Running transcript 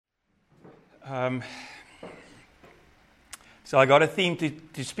Um, so I got a theme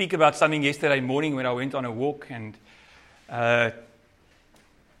to speak about something yesterday morning when I went on a walk and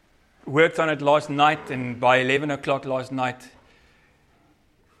worked on it last night, and by 11 o'clock last night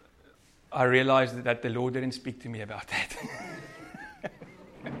I realized that the Lord didn't speak to me about that.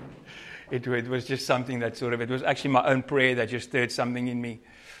 It was just something that it was actually my own prayer that just stirred something in me.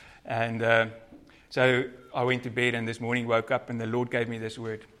 And so I went to bed, and this morning woke up and the Lord gave me this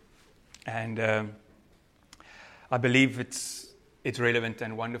word. And I believe it's relevant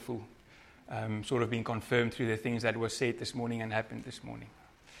and wonderful, sort of being confirmed through the things that were said this morning and happened this morning.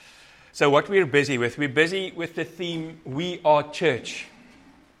 So what we're busy with the theme, we are church.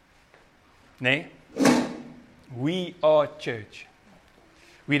 Ne? We are church.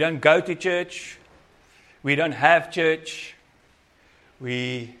 We don't go to church. We don't have church.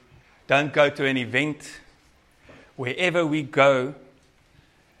 We don't go to an event. Wherever we go,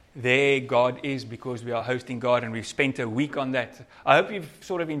 there God is, because we are hosting God, and we've spent a week on that. I hope you've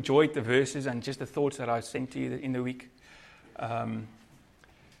sort of enjoyed the verses and just the thoughts that I sent to you in the week. And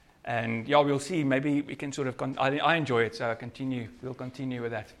yeah, we'll see. Maybe we can sort of... I enjoy it, so we'll continue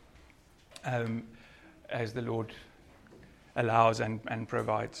with that as the Lord allows and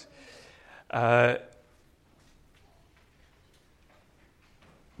provides.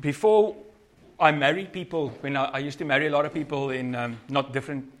 Before I married people, when I used to marry a lot of people in not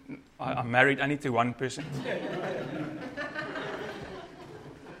different... I'm married only to one person.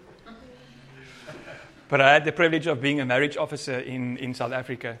 But I had the privilege of being a marriage officer in South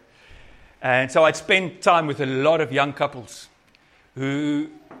Africa. And so I'd spend time with a lot of young couples who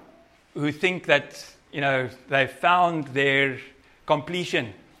think that, they found their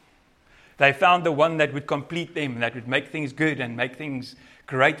completion. They found the one that would complete them, that would make things good and make things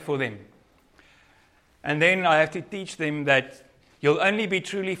great for them. And then I have to teach them that you'll only be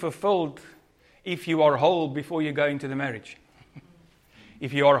truly fulfilled if you are whole before you go into the marriage.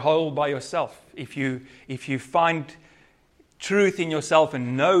 If you are whole by yourself, if you find truth in yourself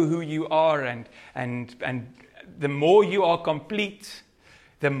and know who you are, and the more you are complete,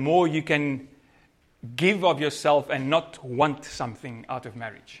 the more you can give of yourself and not want something out of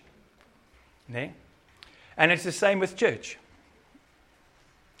marriage. Ne? And it's the same with church.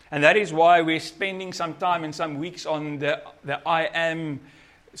 And that is why we're spending some time and some weeks on the I am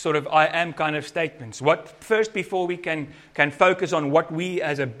kind of statements. First, before we can focus on what we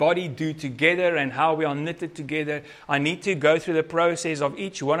as a body do together and how we are knitted together, I need to go through the process of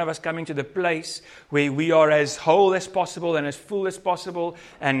each one of us coming to the place where we are as whole as possible and as full as possible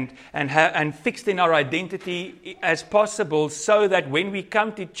and fixed in our identity as possible, so that when we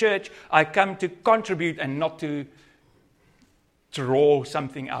come to church, I come to contribute and not to draw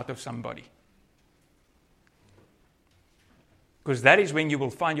something out of somebody. Because that is when you will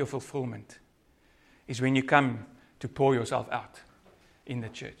find your fulfillment, is when you come to pour yourself out in the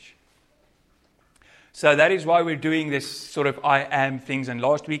church. So that is why we're doing this sort of I am things. And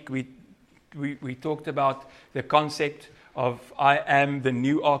last week we talked about the concept of I am the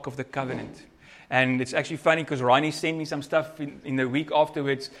new Ark of the Covenant. And it's actually funny because Ronnie sent me some stuff in the week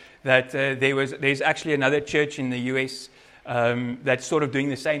afterwards that there's actually another church in the US that's sort of doing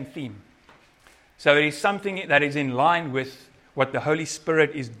the same theme. So it is something that is in line with what the Holy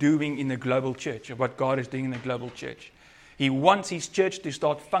Spirit is doing in the global church, or what God is doing in the global church. He wants His church to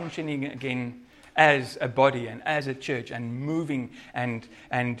start functioning again as a body and as a church and moving and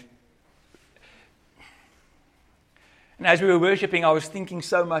as we were worshiping, I was thinking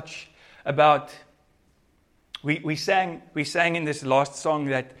so much about we sang in this last song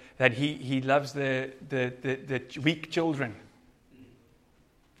that He loves the weak children.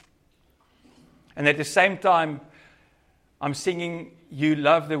 And at the same time, I'm singing, you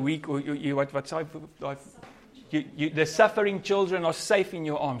love the weak, or the suffering children are safe in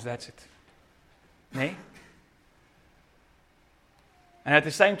your arms. That's it. Ne? And at the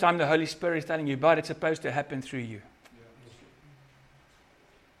same time, the Holy Spirit is telling you, but it's supposed to happen through you.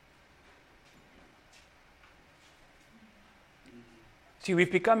 See,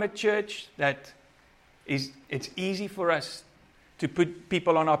 we've become a church that it's easy for us to put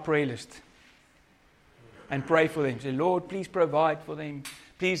people on our prayer list and pray for them. Say, Lord, please provide for them.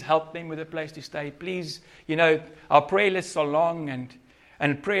 Please help them with a place to stay. Please, our prayer lists are long,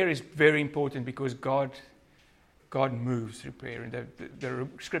 and prayer is very important because God moves through prayer. And the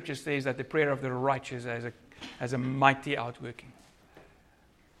scripture says that the prayer of the righteous has a mighty outworking.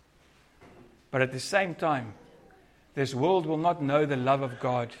 But at the same time, this world will not know the love of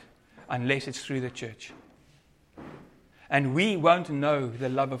God unless it's through the church. And we won't know the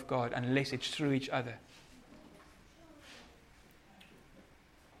love of God unless it's through each other.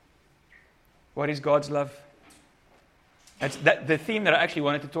 What is God's love? That's the theme that I actually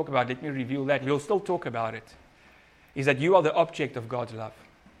wanted to talk about. Let me reveal that. We'll still talk about it. Is that you are the object of God's love.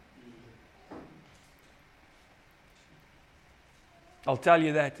 I'll tell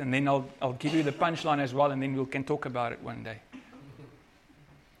you that, and then I'll give you the punchline as well, and then we can talk about it one day.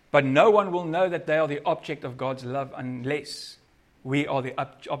 But no one will know that they are the object of God's love unless we are the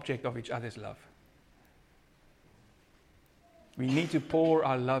object of each other's love. We need to pour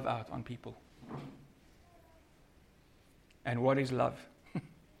our love out on people. And what is love?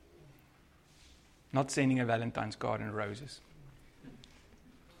 Not sending a Valentine's card and roses.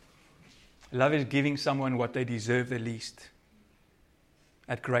 Love is giving someone what they deserve the least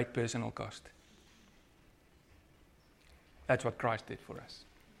at great personal cost. That's what Christ did for us.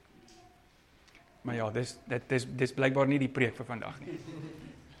 Maar ja, dis blijkbaar nie die preek vir vandag nie.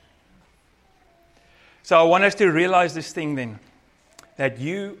 So I want us to realize this thing then, that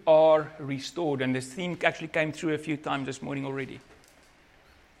you are restored. And this theme actually came through a few times this morning already.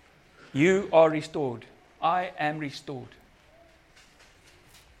 You are restored. I am restored.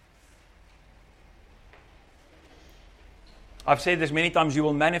 I've said this many times, you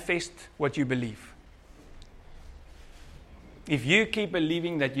will manifest what you believe. If you keep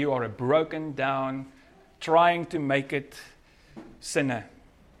believing that you are a broken down, trying to make it sinner,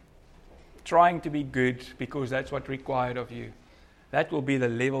 trying to be good because that's what's required of you, that will be the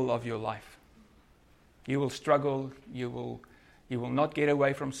level of your life. You will struggle, you will not get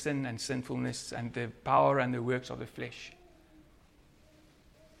away from sin and sinfulness and the power and the works of the flesh.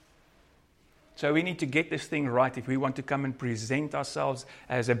 So we need to get this thing right if we want to come and present ourselves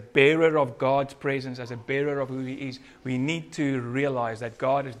as a bearer of God's presence, as a bearer of who He is. We need to realize that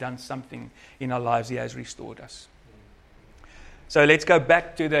God has done something in our lives. He has restored us. So let's go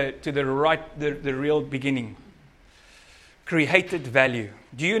back to the real beginning. Created value.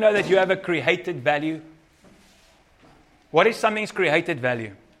 Do you know that you have a created value? What is something's created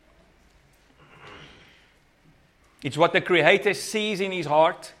value? It's what the Creator sees in His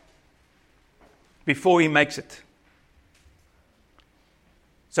heart before He makes it.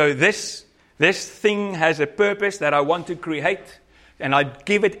 So this thing has a purpose that I want to create, and I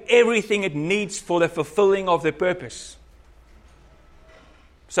give it everything it needs for the fulfilling of the purpose.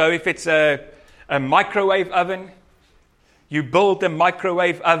 So if it's a microwave oven, you build a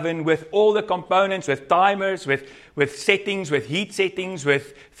microwave oven with all the components, with timers, with settings, with heat settings,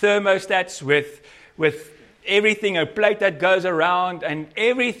 with thermostats, with everything, a plate that goes around, and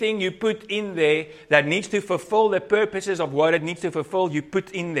everything you put in there that needs to fulfill the purposes of what it needs to fulfill, you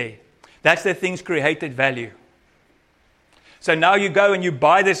put in there. That's the thing's created value. So now you go and you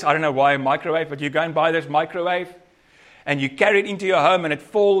buy this, I don't know why a microwave, but you go and buy this microwave, and you carry it into your home, and it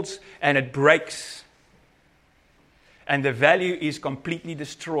falls, and it breaks. And the value is completely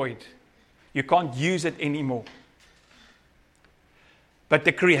destroyed. You can't use it anymore. But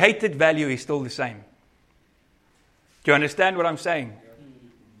the created value is still the same. Do you understand what I'm saying?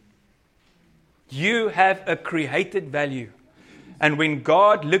 You have a created value. And when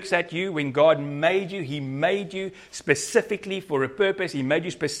God looks at you, when God made you, He made you specifically for a purpose. He made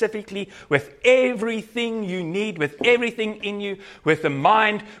you specifically with everything you need, with everything in you, with the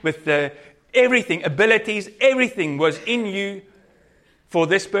mind, with the everything, abilities, everything was in you for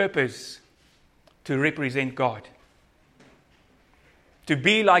this purpose, to represent God. To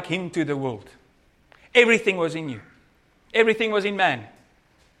be like Him to the world. Everything was in you. Everything was in man.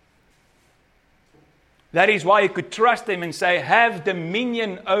 That is why you could trust Him and say, have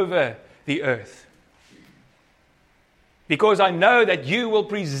dominion over the earth. Because I know that you will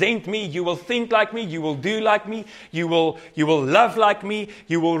present me, you will think like me, you will do like me, you will love like me,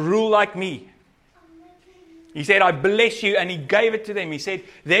 you will rule like me. He said, I bless you, and He gave it to them. He said,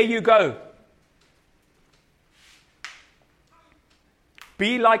 there you go.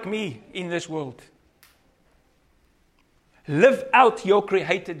 Be like me in this world. Live out your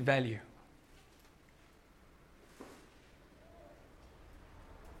created value.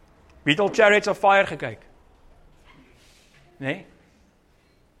 Wie het al Chariots of Fire gekyk? Nee?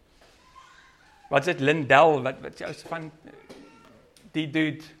 Wat is dit, Lindell? Wat is van die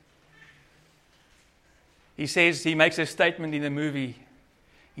dude? He says, he makes a statement in the movie.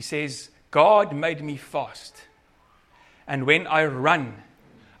 He says, God made me fast. And when I run,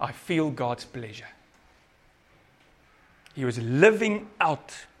 I feel God's pleasure. He was living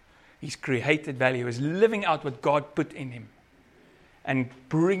out his created value. He was living out what God put in him and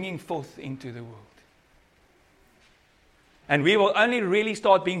bringing forth into the world. And we will only really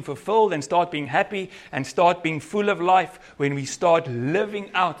start being fulfilled and start being happy and start being full of life when we start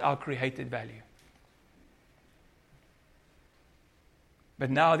living out our created value.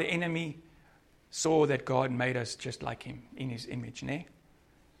 But now the enemy saw that God made us just like him in his image. Ne?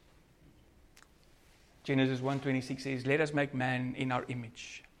 Genesis 1:26 says, let us make man in our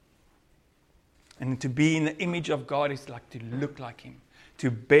image. And to be in the image of God is like to look like him, to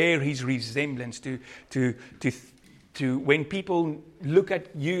bear his resemblance, to when people look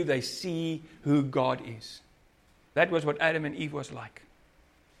at you, they see who God is. That was what Adam and Eve was like.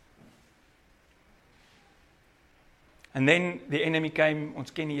 And then the enemy came,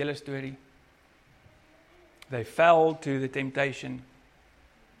 ons ken die hele story. They fell to the temptation.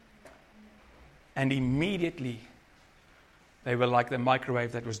 And immediately, they were like the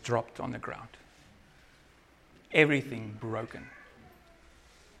microwave that was dropped on the ground. Everything broken.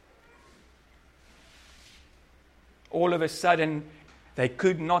 All of a sudden, they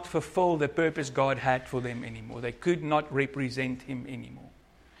could not fulfill the purpose God had for them anymore. They could not represent him anymore.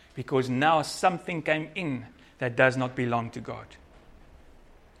 Because now something came in that does not belong to God.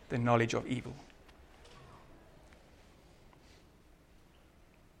 The knowledge of evil.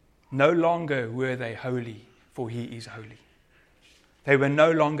 No longer were they holy, for he is holy. They were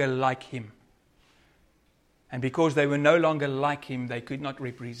no longer like him. And because they were no longer like him, they could not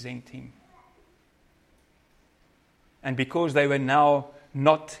represent him. And because they were now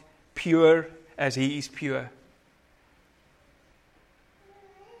not pure as he is pure,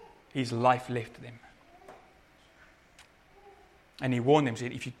 his life left them. And he warned them,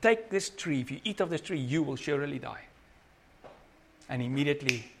 said, if you take this tree, if you eat of this tree, you will surely die. And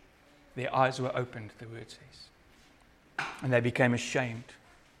immediately their eyes were opened, the word says. And they became ashamed.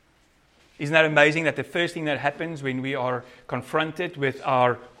 Isn't that amazing that the first thing that happens when we are confronted with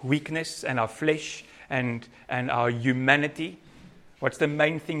our weakness and our flesh and our humanity, what's the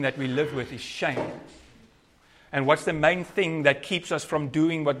main thing that we live with is shame. And what's the main thing that keeps us from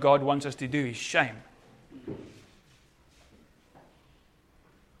doing what God wants us to do is shame.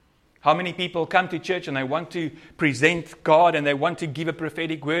 How many people come to church and they want to present God and they want to give a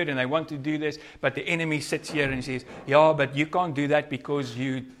prophetic word and they want to do this, but the enemy sits here and says, yeah, but you can't do that because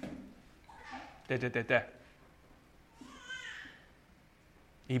you...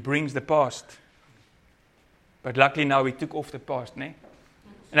 He brings the past. But luckily now we took off the past, né?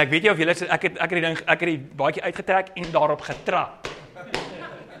 En ek weet nie of julle sê ek het die baadjie uitgetrek en daarop getrap.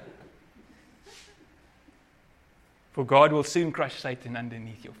 For God will soon crush Satan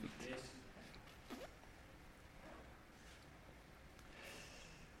underneath your feet.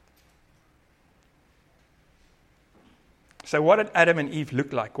 So what did Adam and Eve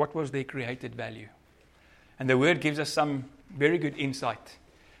look like? What was their created value? And the word gives us some very good insight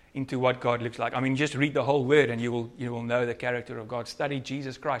into what God looks like. I mean, just read the whole word and you will know the character of God. Study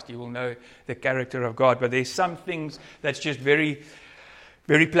Jesus Christ, you will know the character of God. But there's some things that's just very,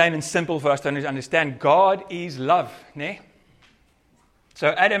 very plain and simple for us to understand. God is love. Ne? So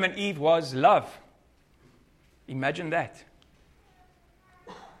Adam and Eve was love. Imagine that.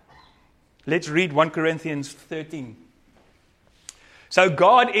 Let's read 1 Corinthians 13. So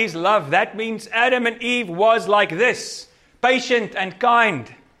God is love. That means Adam and Eve was like this, patient and kind.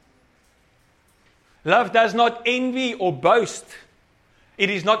 Love does not envy or boast. It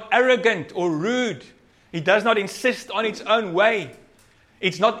is not arrogant or rude. It does not insist on its own way.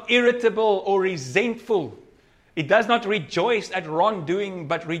 It's not irritable or resentful. It does not rejoice at wrongdoing,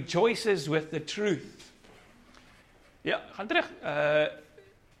 but rejoices with the truth. Ja, gaan terug.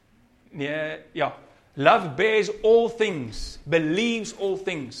 Ja. Love bears all things, believes all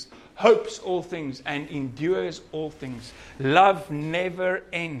things, hopes all things, and endures all things. Love never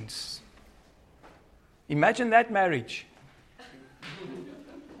ends. Imagine that marriage.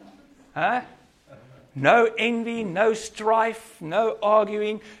 Huh? No envy, no strife, no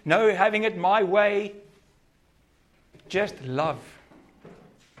arguing, no having it my way. Just love.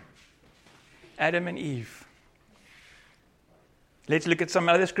 Adam and Eve. Let's look at some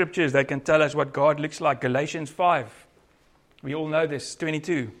other scriptures that can tell us what God looks like. Galatians 5. We all know this,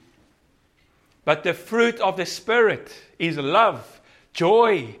 22. But the fruit of the Spirit is love,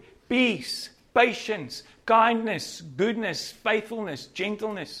 joy, peace, patience, kindness, goodness, faithfulness,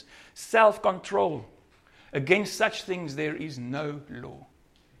 gentleness, self-control. Against such things there is no law.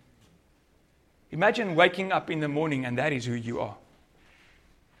 Imagine waking up in the morning and that is who you are.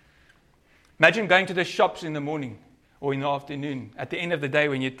 Imagine going to the shops in the morning or in the afternoon, at the end of the day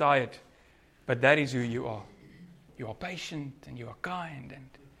when you're tired. But that is who you are. You are patient and you are kind and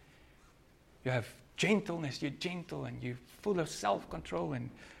you have gentleness. You're gentle and you're full of self-control and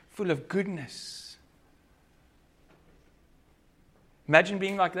full of goodness. Imagine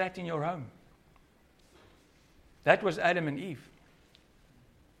being like that in your home. That was Adam and Eve.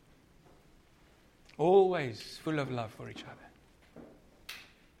 Always full of love for each other.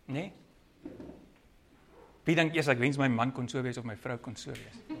 Ne? Wie dink eers ek wens my man kon so wees of my vrou kon so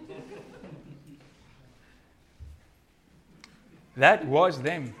wees? That was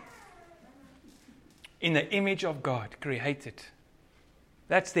them. In the image of God, created.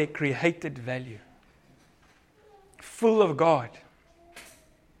 That's their created value. Full of God.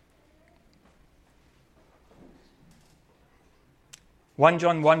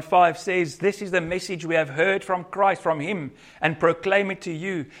 John 1:5 says, "This is the message we have heard from Christ, from Him, and proclaim it to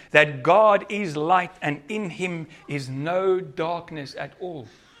you, that God is light, and in Him is no darkness at all."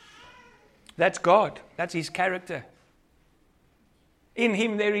 That's God. That's His character. In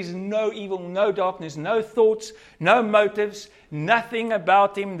Him there is no evil, no darkness, no thoughts, no motives, nothing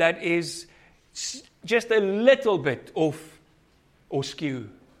about Him that is just a little bit off or skew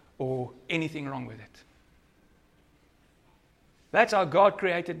or anything wrong with it. That's how God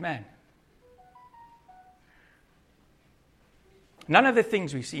created man. None of the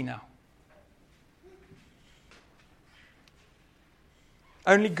things we see now.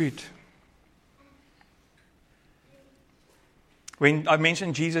 Only good. When I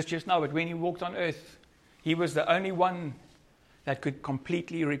mentioned Jesus just now, but when He walked on earth, He was the only one that could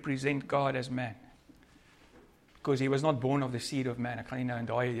completely represent God as man. Because He was not born of the seed of man. Ek gaan nie nou in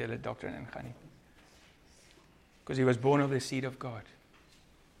daai hele doctrine ingaan nie. Because He was born of the seed of God.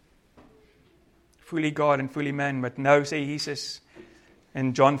 Fully God and fully man. But now, say Jesus,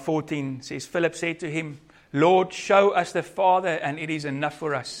 in John 14, says, Philip said to Him, "Lord, show us the Father, and it is enough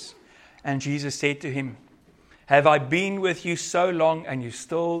for us." And Jesus said to him, "Have I been with you so long, and you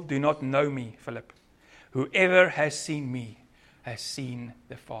still do not know me, Philip? Whoever has seen me has seen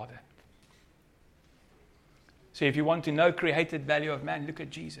the Father." So if you want to know created value of man, look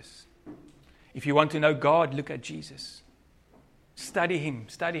at Jesus. If you want to know God, look at Jesus. Study Him.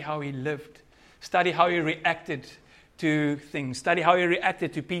 Study how He lived. Study how He reacted to things. Study how He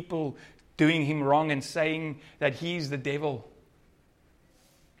reacted to people doing Him wrong and saying that He's the devil.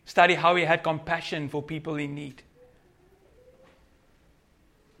 Study how He had compassion for people in need.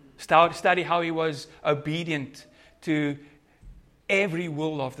 Study how He was obedient to every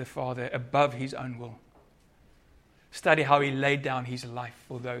will of the Father above His own will. Study how He laid down His life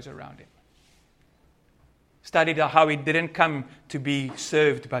for those around Him. Study how He didn't come to be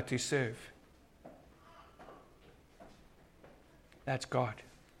served, but to serve. That's God.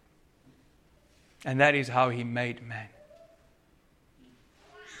 And that is how He made man.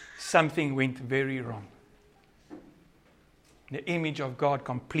 Something went very wrong. The image of God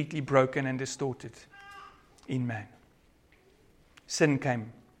completely broken and distorted in man. Sin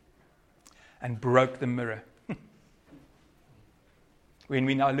came and broke the mirror. When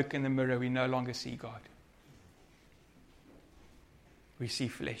we now look in the mirror, we no longer see God. We see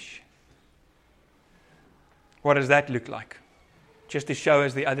flesh. What does that look like? Just to show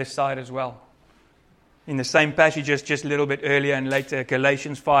us the other side as well. In the same passages, just a little bit earlier and later,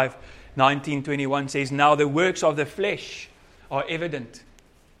 Galatians 5:19-21 says, "Now the works of the flesh are evident.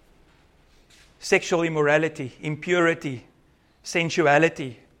 Sexual immorality, impurity,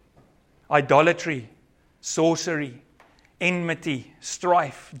 sensuality, idolatry, sorcery, enmity,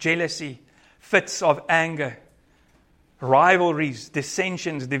 strife, jealousy, fits of anger, rivalries,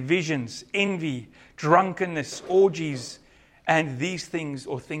 dissensions, divisions, envy, drunkenness, orgies, and these things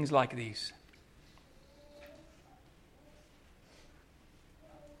or things like these."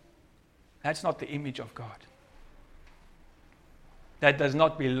 That's not the image of God. That does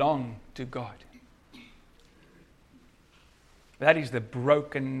not belong to God. That is the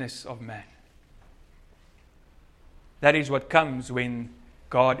brokenness of man. That is what comes when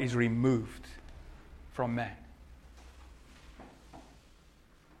God is removed from man.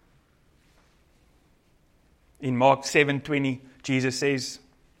 In Mark 7:20, Jesus says,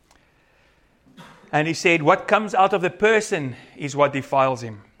 and He said, "What comes out of the person is what defiles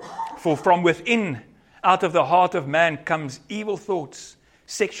him. For from within, out of the heart of man comes evil thoughts,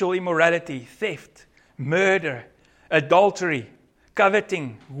 sexual immorality, theft, murder, adultery,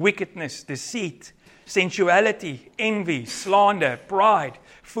 coveting, wickedness, deceit, sensuality, envy, slander, pride,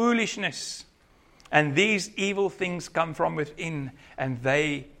 foolishness. And these evil things come from within, and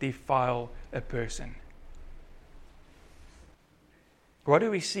they defile a person." What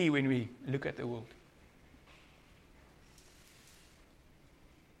do we see when we look at the world?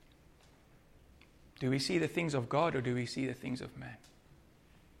 Do we see the things of God, or do we see the things of man?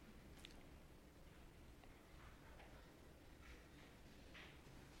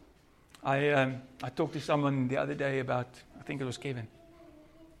 I talked to someone the other day about, I think it was Kevin,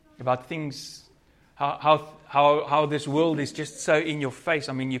 about things, how this world is just so in your face.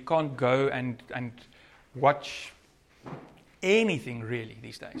 I mean, you can't go and watch anything really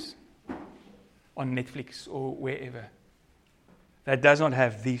these days on Netflix or wherever that does not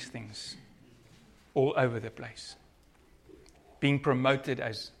have these things all over the place, being promoted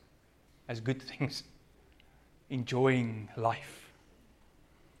as good things, enjoying life,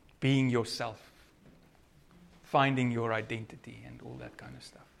 being yourself, finding your identity and all that kind of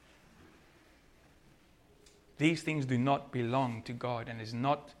stuff. These things do not belong to God and is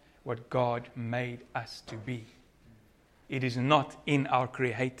not what God made us to be. It is not in our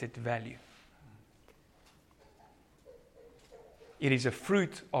created value. It is a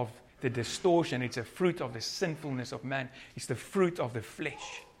fruit of the distortion. It's a fruit of the sinfulness of man. It's the fruit of the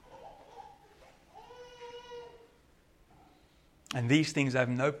flesh. And these things have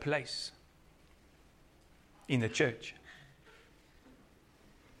no place in the church.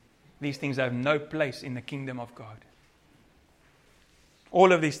 These things have no place in the kingdom of God.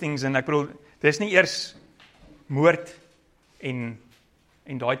 All of these things, en ek bedoel, dis nie eers moord en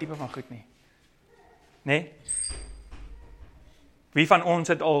daai tipe van goed nie. Nee? Wie van ons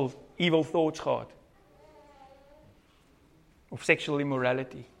het al evil thoughts gehad? Of sexual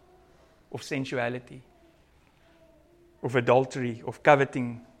immorality? Of sensuality? Of adultery? Of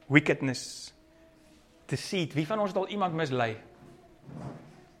coveting? Wickedness? Deceit? Wie van ons het al iemand mislei?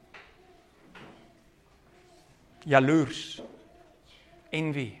 Jaloers?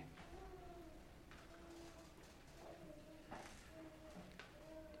 Envy?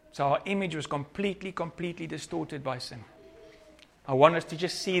 So our image was completely distorted by sin. I want us to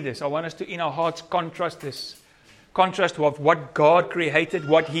just see this. I want us to, in our hearts, contrast this. Contrast of what God created,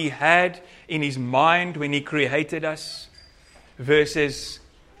 what He had in His mind when He created us, versus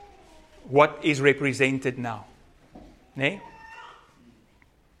what is represented now. Nee?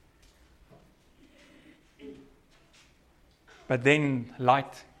 But then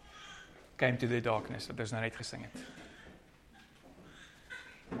light came to the darkness. Dat is nou net gesing het.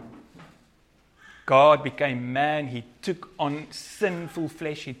 God became man. He took on sinful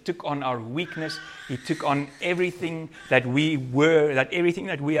flesh. He took on our weakness. He took on everything that we were, that everything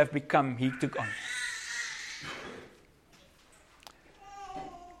that we have become, He took on.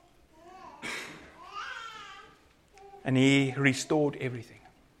 And He restored everything.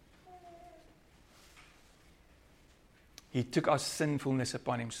 He took our sinfulness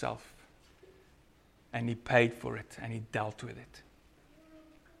upon Himself. And He paid for it. And He dealt with it.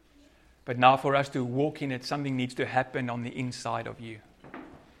 But now for us to walk in it, something needs to happen on the inside of you.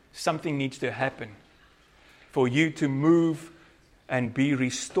 Something needs to happen for you to move and be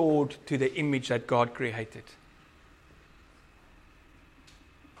restored to the image that God created.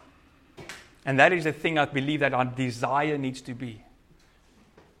 And that is the thing I believe that our desire needs to be.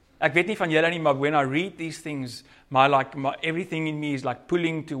 Ek weet nie van julle nie, maar when I read these things, everything in me is like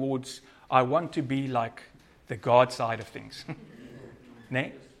pulling towards, I want to be like the God side of things.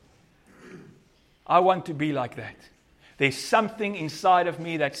 Nee? I want to be like that. There's something inside of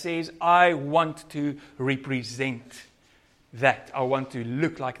me that says, I want to represent that. I want to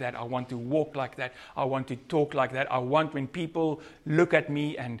look like that. I want to walk like that. I want to talk like that. I want when people look at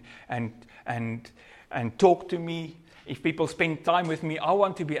me and talk to me, if people spend time with me, I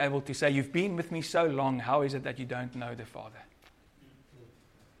want to be able to say, you've been with me so long, how is it that you don't know the Father?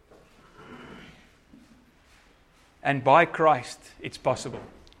 And by Christ, it's possible.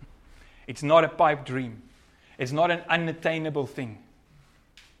 It's not a pipe dream. It's not an unattainable thing.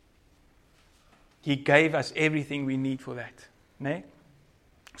 He gave us everything we need for that. Nee?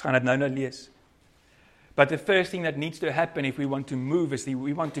 Ons gaan dit nou lees. But the first thing that needs to happen if we want to move is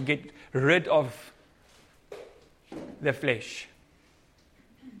we want to get rid of the flesh.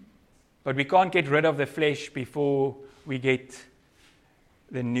 But we can't get rid of the flesh before we get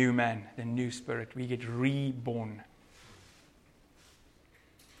the new man, the new spirit. We get reborn.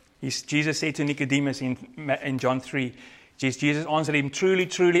 Jesus said to Nicodemus in John 3, Jesus answered him, truly,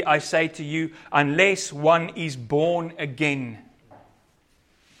 truly, I say to you, unless one is born again,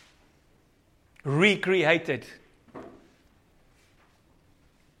 recreated.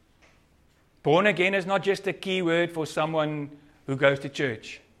 Born again is not just a key word for someone who goes to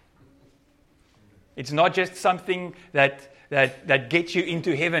church. It's not just something that gets you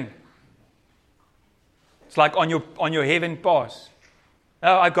into heaven. It's like on your heaven pass.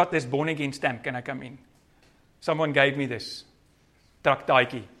 Oh, I got this born again stamp. Can I come in? Someone gave me this.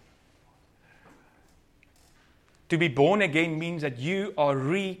 Traktaatjie. To be born again means that you are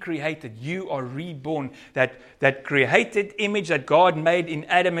recreated. You are reborn. That created image that God made in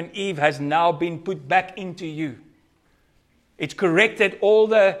Adam and Eve has now been put back into you. It's corrected all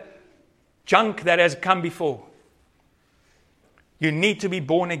the junk that has come before. You need to be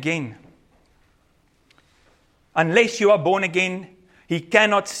born again. Unless you are born again, he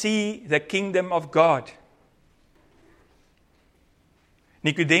cannot see the kingdom of God.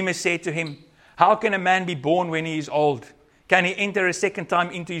 Nicodemus said to him, how can a man be born when he is old? Can he enter a second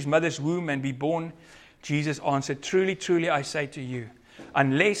time into his mother's womb and be born? Jesus answered, truly, truly, I say to you,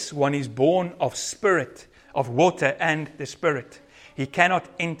 unless one is born of spirit, of water and the Spirit, he cannot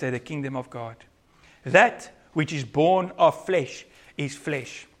enter the kingdom of God. That which is born of flesh is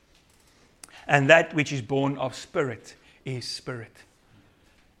flesh, and that which is born of spirit is spirit.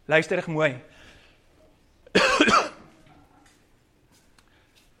 Luister mooi.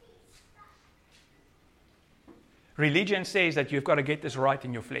 Religion says that you've got to get this right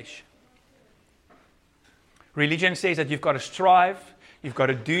in your flesh. Religion says that you've got to strive, you've got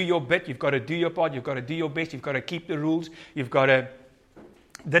to do your bit, you've got to do your part, you've got to do your best, you've got to keep the rules, you've got to...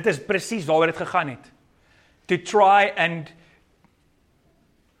 Dit is presies waaroor dit gegaan het. To try and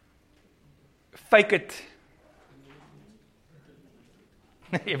fake it.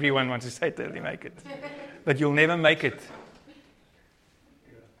 Everyone wants to say totally make it. But you'll never make it.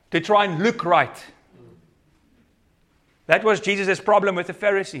 To try and look right. That was Jesus' problem with the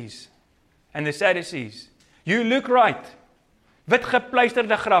Pharisees and the Sadducees. You look right. Wit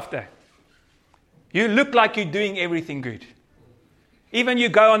gepluisterde grafte. You look like you're doing everything good. Even you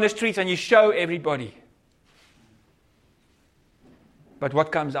go on the streets and you show everybody. But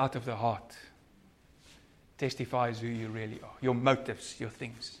what comes out of the heart testifies who you really are. Your motives, your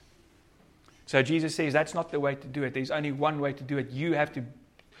things. So Jesus says that's not the way to do it. There's only one way to do it. You have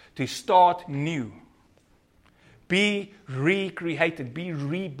to start new. Be recreated. Be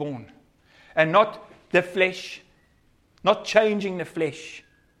reborn. And not the flesh. Not changing the flesh.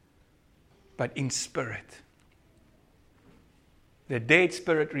 But in spirit. The dead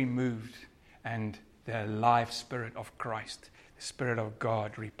spirit removed. And the alive spirit of Christ. The Spirit of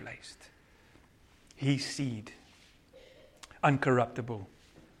God replaced. His seed. Uncorruptible.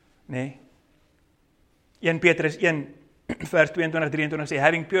 Nee? 1 Petrus 1 vers 22-23 sê,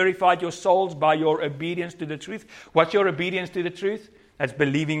 having purified your souls by your obedience to the truth. What's your obedience to the truth? That's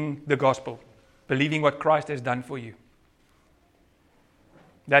believing the gospel. Believing what Christ has done for you.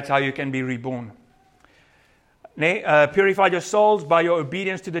 That's how you can be reborn. Purified your souls by your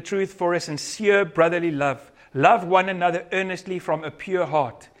obedience to the truth for a sincere brotherly love. Love one another earnestly from a pure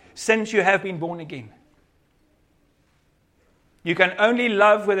heart, since you have been born again. You can only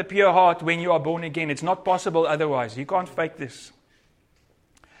love with a pure heart when you are born again. It's not possible otherwise. You can't fake this.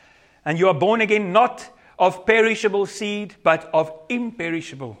 And you are born again not of perishable seed, but of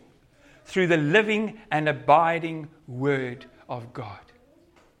imperishable, through the living and abiding Word of God.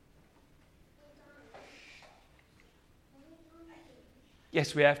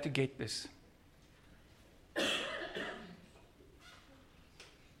 Yes, we have to get this.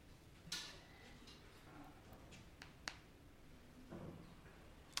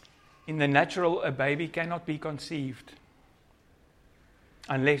 In the natural, a baby cannot be conceived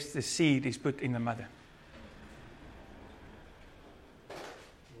unless the seed is put in the mother.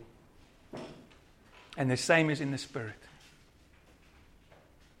 And the same is in the Spirit.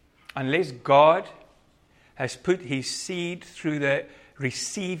 Unless God has put His seed through the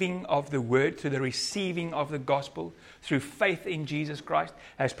receiving of the Word, through the receiving of the gospel, through faith in Jesus Christ,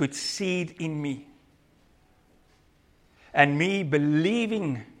 has put seed in me. And me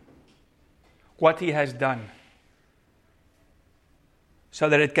believing what He has done, so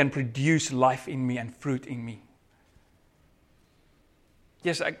that it can produce life in me and fruit in me.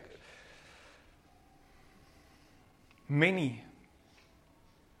 Yes, many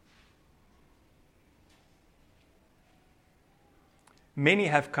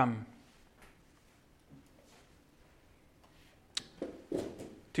have come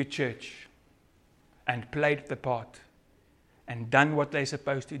to church and played the part and done what they're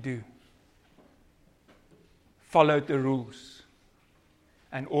supposed to do. Followed the rules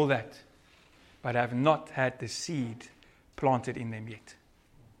and all that, but have not had the seed planted in them yet.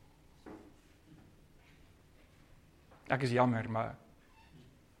 Ek is jammer, maar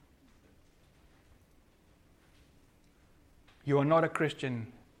you are not a Christian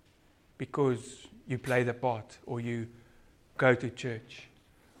because you play the part, or you go to church,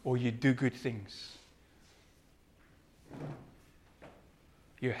 or you do good things.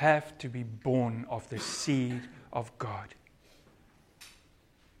 You have to be born of the seed of God.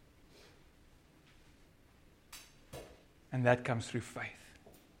 And that comes through faith.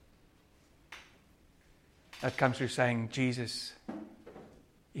 That comes through saying, Jesus,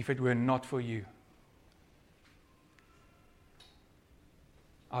 if it were not for you,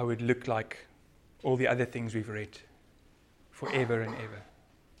 I would look like all the other things we've read forever and ever.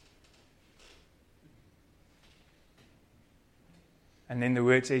 And then the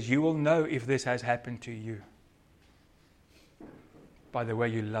word says, you will know if this has happened to you by the way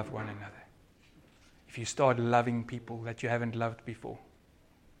you love one another. If you start loving people that you haven't loved before.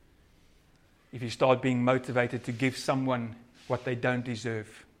 If you start being motivated to give someone what they don't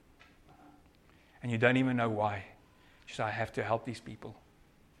deserve. And you don't even know why. You say, I have to help these people.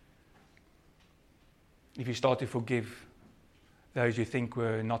 If you start to forgive those you think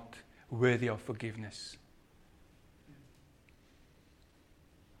were not worthy of forgiveness,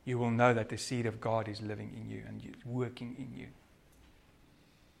 you will know that the seed of God is living in you and is working in you.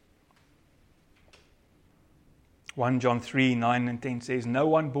 1 John 3, 9 and 10 says, no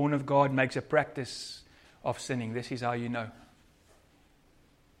one born of God makes a practice of sinning. This is how you know.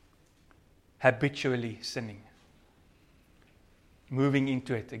 Habitually sinning. Moving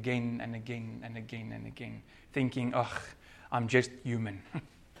into it again and again and again and again. Thinking, I'm just human.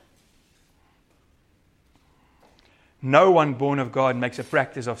 No one born of God makes a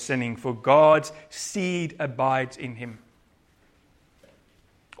practice of sinning, for God's seed abides in him.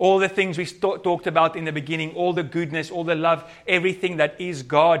 All the things we talked about in the beginning, all the goodness, all the love, everything that is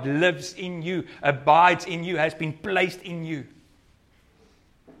God lives in you, abides in you, has been placed in you.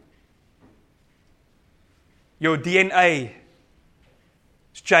 Your DNA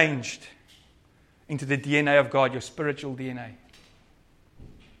is changed into the DNA of God, your spiritual DNA.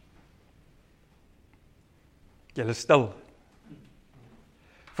 Julle stil.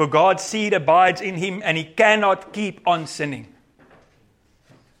 For God's seed abides in him, and he cannot keep on sinning.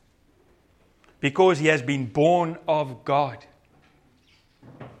 Because he has been born of God.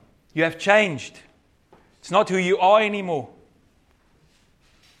 You have changed. It's not who you are anymore.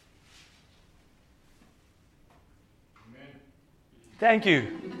 Amen. Thank you.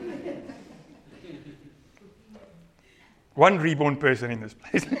 One reborn person in this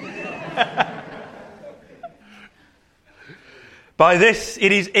place. By this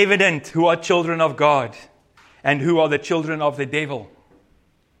it is evident who are children of God and who are the children of the devil.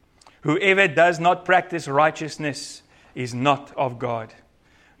 Whoever does not practice righteousness is not of God,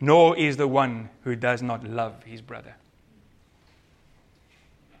 nor is the one who does not love his brother.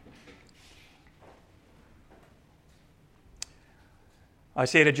 I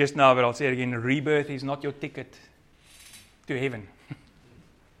said it just now, but I'll say it again. Rebirth is not your ticket to heaven.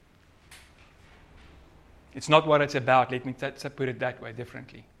 It's not what it's about. Let me put it that way,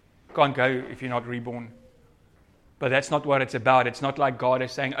 differently. You can't go if you're not reborn. But that's not what it's about. It's not like God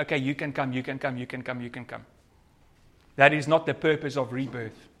is saying, okay, you can come, you can come, you can come, you can come. That is not the purpose of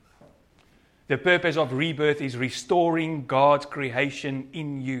rebirth. The purpose of rebirth is restoring God's creation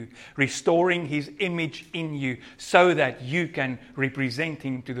in you, restoring his image in you, so that you can represent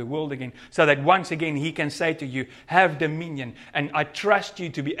him to the world again, so that once again he can say to you, have dominion, and I trust you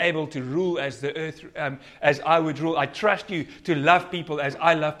to be able to rule as the earth, as I would rule. I trust you to love people as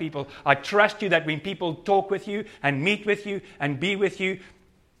I love people. I trust you that when people talk with you and meet with you and be with you,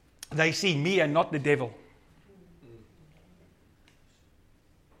 they see me and not the devil.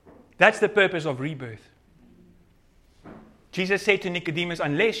 That's the purpose of rebirth. Jesus said to Nicodemus,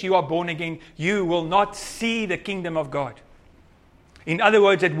 unless you are born again, you will not see the kingdom of God. In other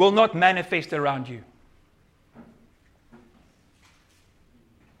words, it will not manifest around you.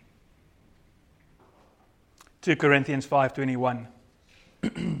 (2 Corinthians 5:21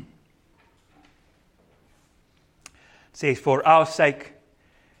 says, for our sake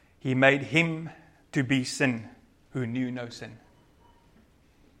he made him to be sin who knew no sin,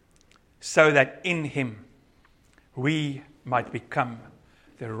 so that in him we might become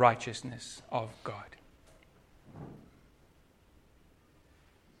the righteousness of God.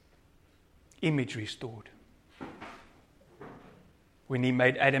 Image restored. When he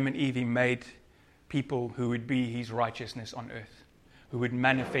made Adam and Eve, he made people who would be his righteousness on earth, who would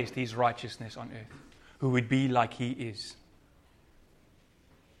manifest his righteousness on earth, who would be like he is.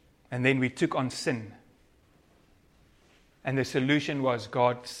 And then we took on sin. And the solution was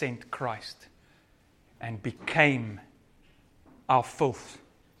God sent Christ and became our filth.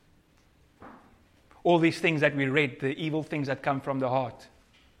 All these things that we read, the evil things that come from the heart,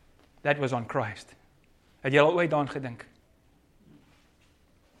 that was on Christ. Het jy al ooit daaraan gedink?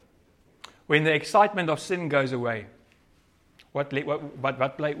 When the excitement of sin goes away, what bly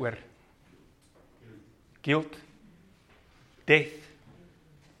oor? Guilt, death,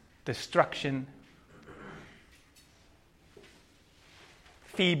 destruction,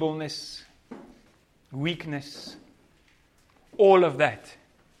 feebleness, weakness, all of that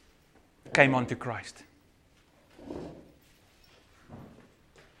came onto Christ.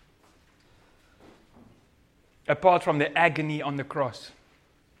 Apart from the agony on the cross,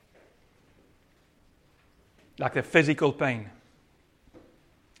 like the physical pain,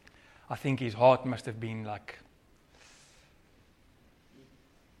 I think his heart must have been like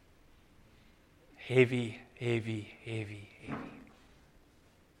heavy, heavy, heavy, heavy.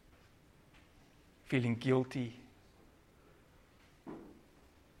 Feeling guilty.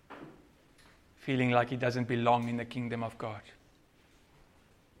 Feeling like he doesn't belong in the kingdom of God.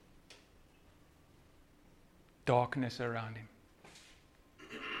 Darkness around him.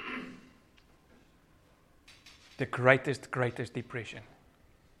 The greatest depression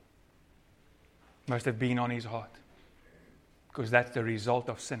must have been on his heart, because that's the result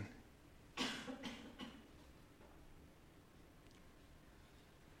of sin.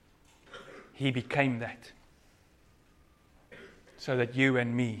 He became that so that you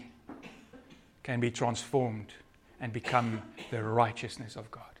and me can be transformed and become the righteousness of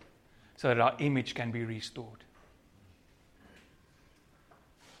God, so that our image can be restored,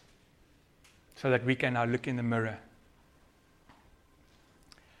 so that we can now look in the mirror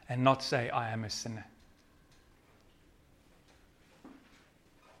and not say, I am a sinner,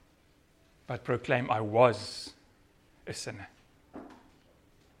 but proclaim, I was a sinner.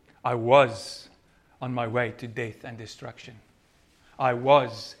 I was on my way to death and destruction. I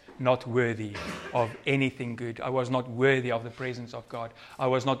was not worthy of anything good. I was not worthy of the presence of God. I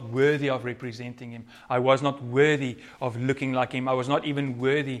was not worthy of representing Him. I was not worthy of looking like Him. I was not even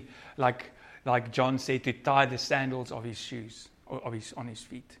worthy, like John said, to tie the sandals of His shoes, or on His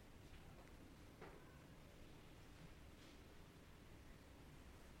feet.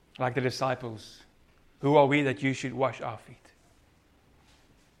 Like the disciples, who are we that you should wash our feet?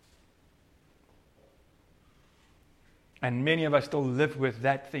 And many of us still live with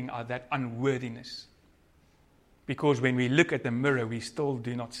that thing, that unworthiness. Because when we look at the mirror, we still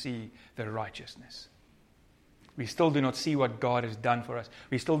do not see the righteousness. We still do not see what God has done for us.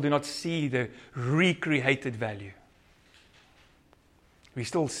 We still do not see the recreated value. We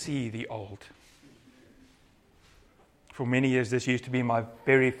still see the old. For many years, this used to be my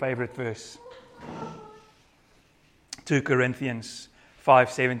very favorite verse. 2 Corinthians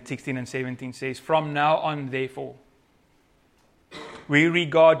 5:16 and 17 says, From now on, therefore, we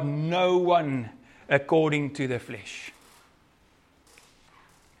regard no one according to the flesh.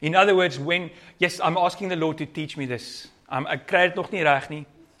 In other words, I'm asking the Lord to teach me this. Ek kry dit nog nie reg nie.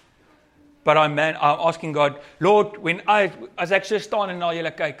 But I'm asking God, Lord, as ek so staan en na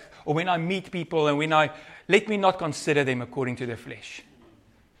julle kyk, or when I meet people and let me not consider them according to the flesh.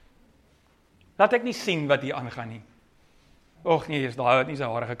 Laat ek nie sien wat hier aangaan nie. Och nee, daai het nie sy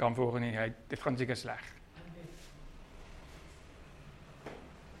hare gekam vanoggend nie. Dit gaan seker sleg.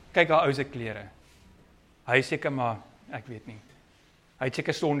 Kyk haar ou se klere. Hy seker maar, ek weet nie. Hy het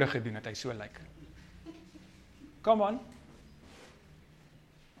seker sonde gedoen dat hy so lyk. Come on.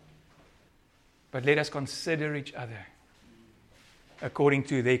 But let us consider each other according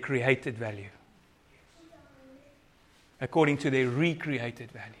to their created value. According to their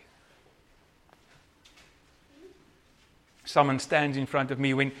recreated value. Someone stands in front of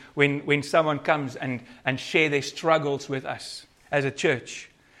me when someone comes and share their struggles with us as a church.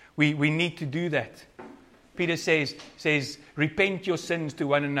 We need to do that. Peter says, repent your sins to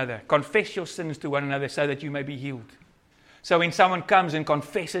one another. Confess your sins to one another so that you may be healed. So when someone comes and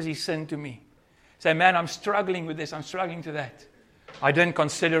confesses his sin to me, say, man, I'm struggling with this, I'm struggling to that. I don't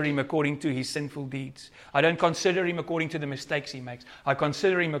consider him according to his sinful deeds. I don't consider him according to the mistakes he makes. I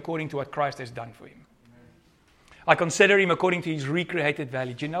consider him according to what Christ has done for him. I consider him according to his recreated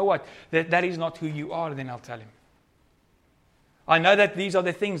value. Do you know what? That is not who you are, then I'll tell him. I know that these are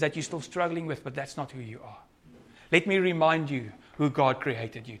the things that you're still struggling with, but that's not who you are. Let me remind you who God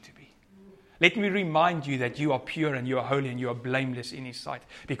created you to be. Let me remind you that you are pure and you are holy and you are blameless in His sight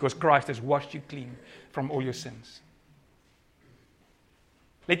because Christ has washed you clean from all your sins.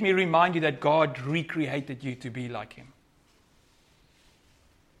 Let me remind you that God recreated you to be like Him.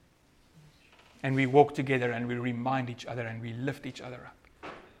 And we walk together and we remind each other and we lift each other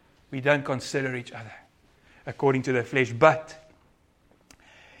up. We don't consider each other according to the flesh, but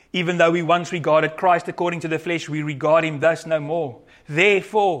even though we once regarded Christ according to the flesh, we regard Him thus no more.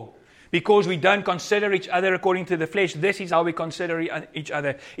 Therefore, because we don't consider each other according to the flesh, this is how we consider each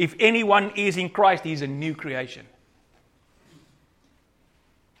other. If anyone is in Christ, he is a new creation.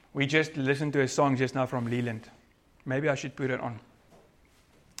 We just listened to a song just now from Leland. Maybe I should put it on.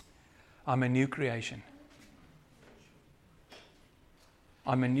 I'm a new creation.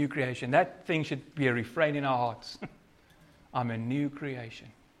 I'm a new creation. That thing should be a refrain in our hearts. I'm a new creation.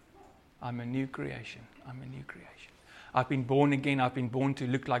 I'm a new creation. I'm a new creation. I've been born again. I've been born to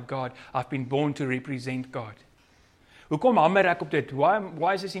look like God. I've been born to represent God. Hoekom hamer ek op dit?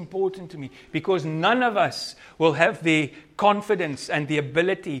 Why is this important to me? Because none of us will have the confidence and the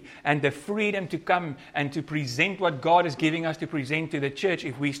ability and the freedom to come and to present what God is giving us to present to the church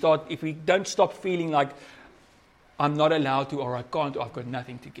if we don't stop feeling like I'm not allowed to, or I can't, or I've got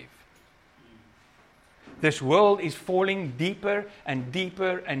nothing to give. This world is falling deeper and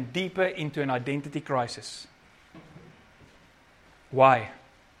deeper and deeper into an identity crisis. Why?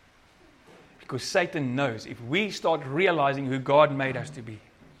 Because Satan knows if we start realizing who God made us to be,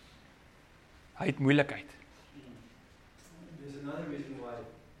 hy het moeilikheid. There's another reason why,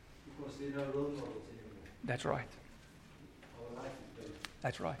 because there are no role models anymore. That's right. Our life is better.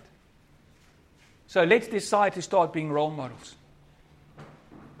 That's right. So let's decide to start being role models.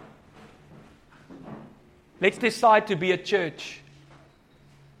 Let's decide to be a church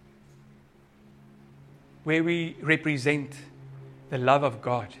where we represent the love of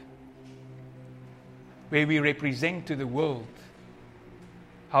God, where we represent to the world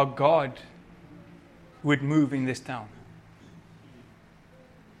how God would move in this town.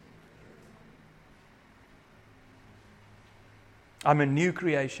 I'm a new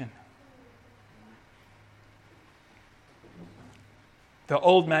creation. The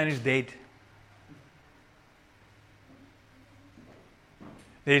old man is dead.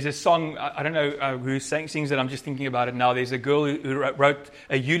 There's a song, I don't know who sings it, I'm just thinking about it now. There's a girl who wrote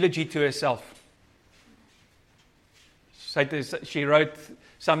a eulogy to herself. She wrote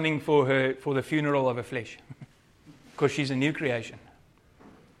something for the funeral of her flesh. Because she's a new creation.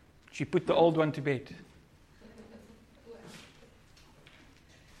 She put the old one to bed.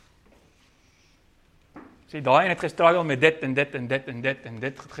 Sê daai en het gestruggle met dit en dit en dit en dit en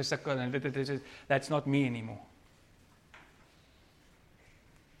dit gesukkel en dit. That's not me anymore.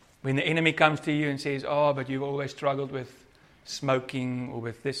 When the enemy comes to you and says, oh, but you've always struggled with smoking or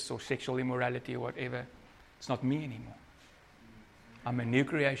with this or sexual immorality or whatever, it's not me anymore. I'm a new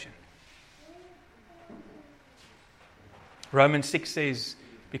creation. Romans 6 says,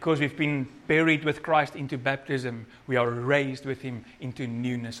 because we've been buried with Christ into baptism, we are raised with Him into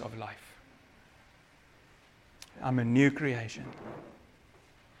newness of life. I'm a new creation.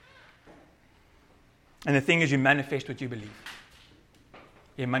 And the thing is, you manifest what you believe.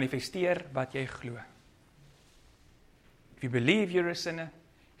 Jy manifesteer wat jy glo. If you believe you're a sinner,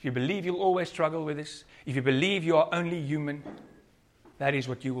 if you believe you'll always struggle with this, if you believe you are only human, that is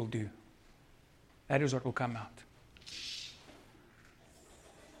what you will do. That is what will come out.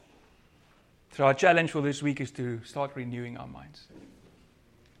 So our challenge for this week is to start renewing our minds.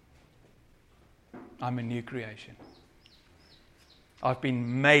 I'm a new creation. I've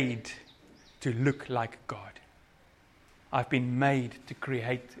been made to look like God. I've been made to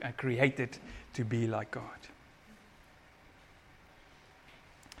created to be like God.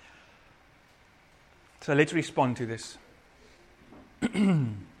 So let's respond to this.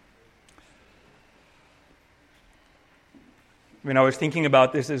 When I was thinking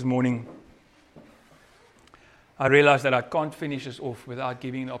about this morning, I realized that I can't finish this off without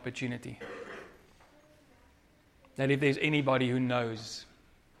giving the opportunity. That if there's anybody who knows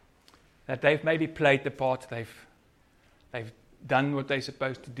that they've maybe played the part, they've done what they're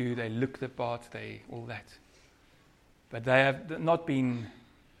supposed to do, they look the part, all that. But they have not been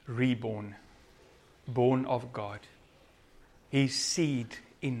reborn, born of God. His seed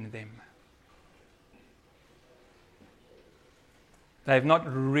in them. They've not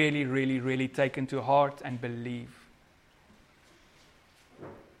really taken to heart and believe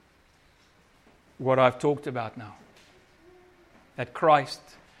what I've talked about now. That Christ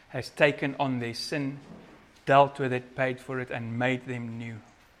has taken on their sin, dealt with it, paid for it, and made them new.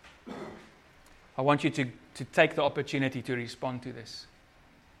 I want you to take the opportunity to respond to this.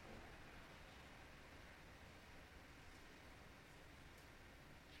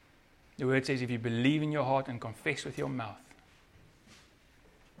 The word says, if you believe in your heart and confess with your mouth,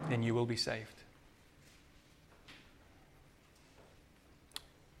 then you will be saved.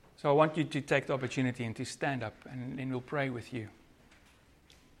 So I want you to take the opportunity and to stand up, and then we'll pray with you.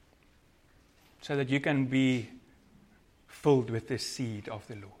 So that you can be filled with the seed of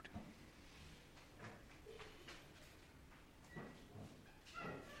the Lord.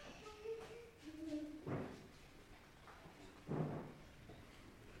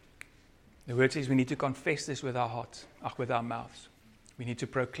 The word says we need to confess this with our hearts, with our mouths. We need to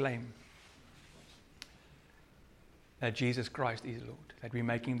proclaim that Jesus Christ is Lord, that we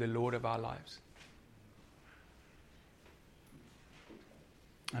make Him the Lord of our lives.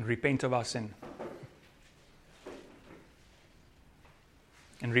 And repent of our sin.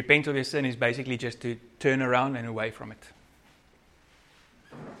 And repent of your sin is basically just to turn around and away from it.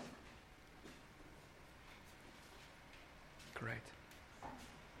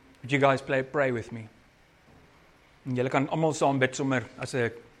 Would you guys pray with me? En julle kan almal saam bid sommer as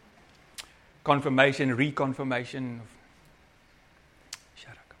 'n confirmation, reconfirmation.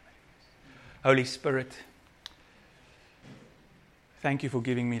 Holy Spirit, thank you for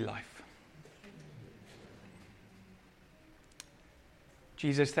giving me life.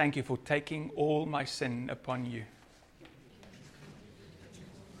 Jesus, thank you for taking all my sin upon you.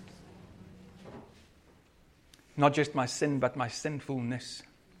 Not just my sin, but my sinfulness.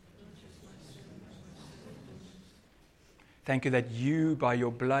 Thank you that you, by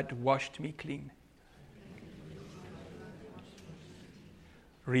your blood, washed me clean,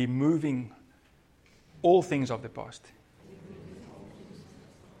 removing all things of the past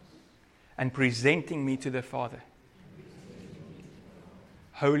and presenting me to the Father,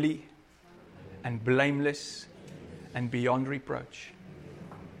 holy and blameless and beyond reproach.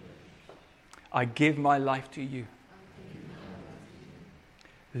 I give my life to you.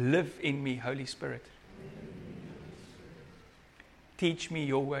 Live in me, Holy Spirit. Teach me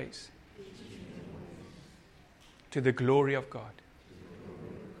your ways to the glory of God.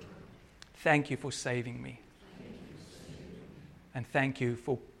 Thank you for saving me. And thank you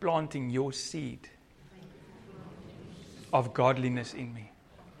for planting your seed of godliness in me.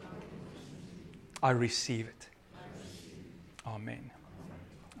 I receive it. Amen.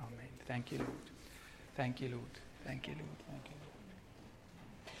 Amen. Thank you, Lord. Thank you, Lord. Thank you, Lord. Thank you,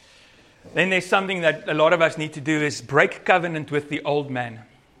 Lord. Then there's something that a lot of us need to do is break covenant with the old man.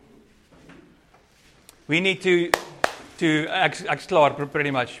 We need to explore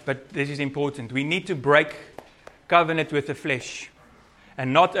pretty much, but this is important. We need to break covenant with the flesh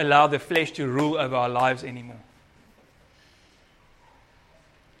and not allow the flesh to rule over our lives anymore.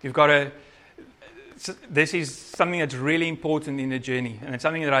 You've got to. This is something that's really important in the journey, and it's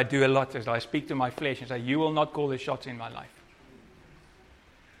something that I do a lot. As I speak to my flesh and say, "You will not call the shots in my life.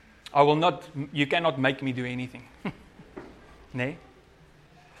 I will not. You cannot make me do anything." Nee?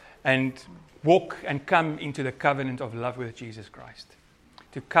 And walk and come into the covenant of love with Jesus Christ.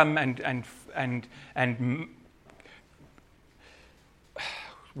 To come and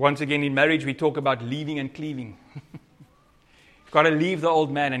once again in marriage we talk about leaving and cleaving. You've got to leave the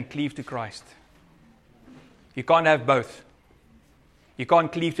old man and cleave to Christ. You can't have both. You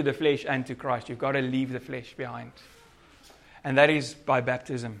can't cleave to the flesh and to Christ. You've got to leave the flesh behind. And that is by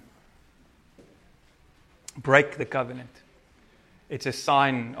baptism. Break the covenant. It's a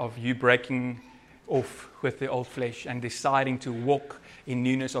sign of you breaking off with the old flesh and deciding to walk in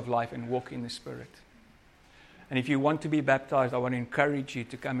newness of life and walk in the Spirit. And if you want to be baptized, I want to encourage you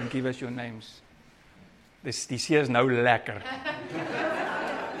to come and give us your names. Die see is nou lekker.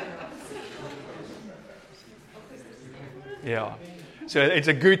 Yeah. So it's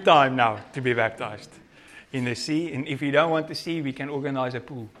a good time now to be baptized in the sea. And if you don't want the sea, we can organize a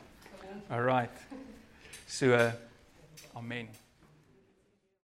pool. All right. So, amen.